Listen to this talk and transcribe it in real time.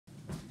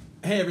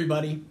Hey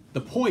everybody,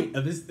 the point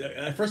of this,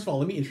 first of all,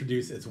 let me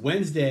introduce, it's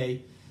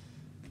Wednesday,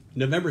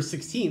 November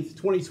 16th,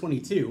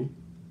 2022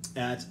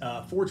 at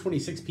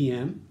 4:26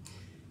 p.m.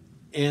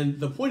 And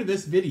the point of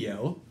this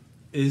video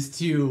is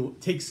to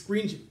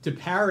to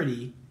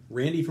parody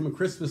Randy from A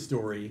Christmas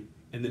Story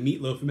and the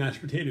meatloaf and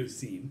mashed potatoes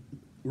scene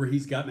where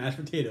he's got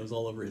mashed potatoes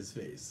all over his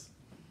face.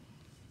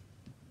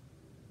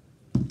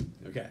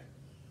 Okay.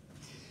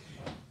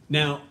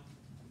 Now,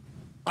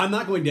 I'm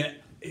not going to,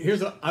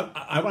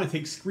 I want to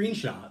take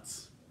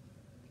screenshots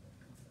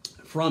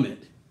from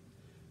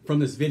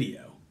this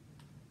video.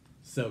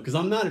 So, because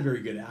I'm not a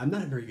very good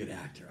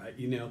actor.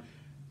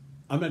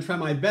 I'm going to try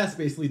my best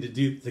basically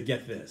to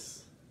get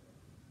this.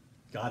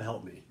 God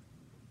help me.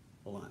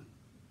 Hold on.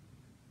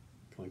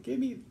 Come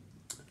on,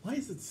 why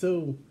is it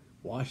so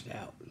washed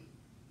out?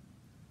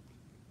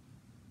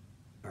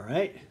 All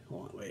right,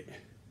 hold on, wait.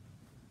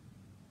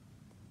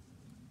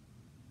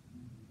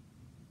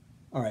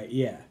 All right,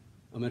 yeah.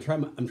 I'm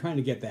trying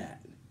to get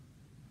that.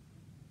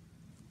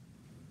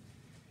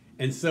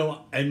 And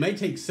so it might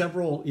take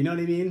several, you know what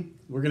I mean?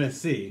 We're going to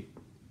see.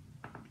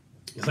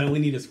 Because I only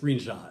need a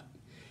screenshot.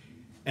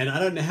 And I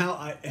don't know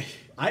how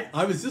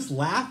I was just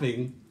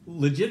laughing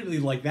legitimately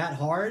like that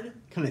hard,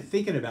 kind of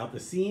thinking about the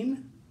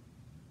scene.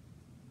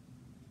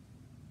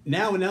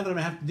 Now that I'm going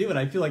to have to do it,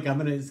 I feel like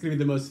it's going to be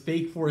the most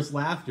fake forced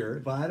laughter,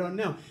 but I don't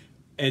know.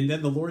 And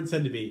then the Lord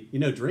said to me,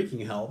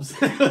 drinking helps.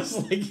 I was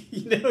like,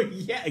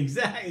 yeah,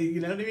 exactly. You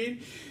know what I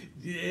mean?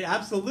 Yeah,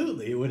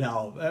 absolutely, it would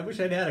help. I wish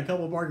I'd had a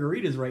couple of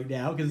margaritas right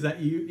now because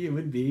it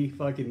would be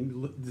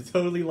fucking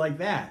totally like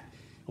that.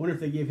 I wonder if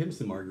they gave him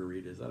some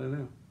margaritas. I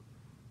don't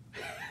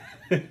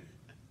know.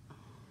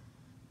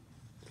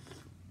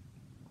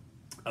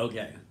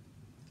 Okay.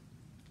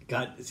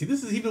 God, see,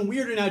 this is even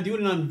weirder now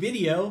doing it on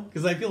video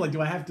because I feel like,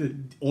 do I have to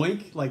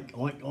oink, like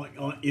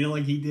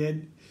like he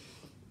did?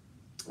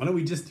 Why don't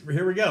we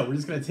here we go. We're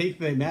just going to take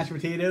the mashed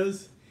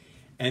potatoes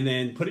and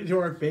then put it to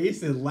our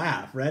face and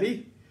laugh.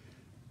 Ready?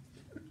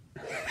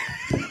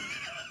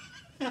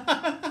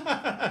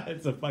 That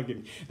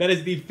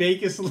is the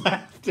fakest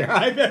laughter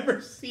I've ever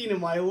seen in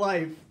my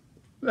life.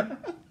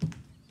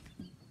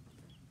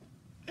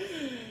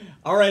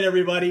 All right,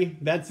 everybody.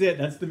 That's it.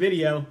 That's the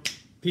video.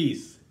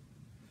 Peace.